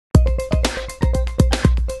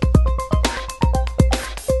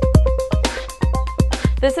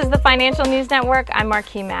This is the Financial News Network. I'm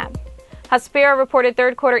Marquis Mapp. Hospira reported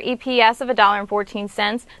third quarter EPS of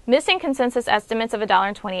 $1.14, missing consensus estimates of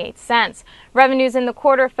 $1.28. Revenues in the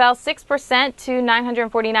quarter fell 6% to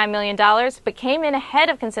 $949 million, but came in ahead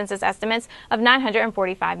of consensus estimates of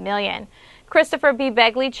 $945 million. Christopher B.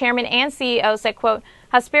 Begley, chairman and CEO, said, quote,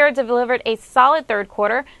 Hospira delivered a solid third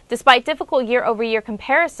quarter despite difficult year-over-year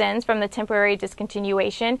comparisons from the temporary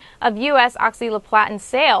discontinuation of U.S. oxaliplatin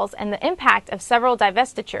sales and the impact of several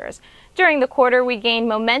divestitures. During the quarter, we gained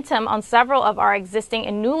momentum on several of our existing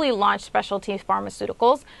and newly launched specialty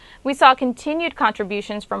pharmaceuticals. We saw continued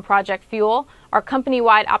contributions from Project Fuel, our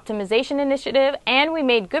company-wide optimization initiative, and we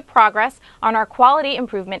made good progress on our quality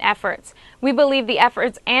improvement efforts. We believe the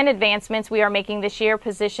efforts and advancements we are making this year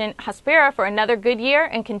position Hospira for another good year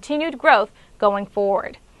and continued growth going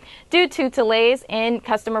forward. Due to delays in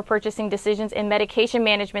customer purchasing decisions in medication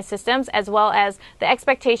management systems, as well as the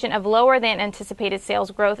expectation of lower than anticipated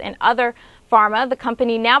sales growth in other pharma, the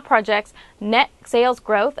company now projects net sales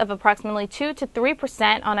growth of approximately 2 to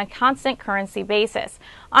 3% on a constant currency basis.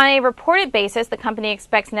 On a reported basis, the company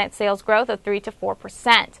expects net sales growth of 3 to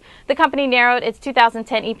 4%. The company narrowed its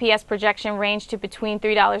 2010 EPS projection range to between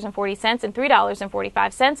 $3.40 and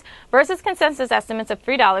 $3.45 versus consensus estimates of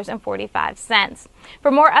 $3.45.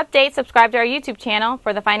 For more updates, subscribe to our YouTube channel.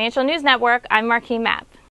 For the Financial News Network, I'm Marquis Mapp.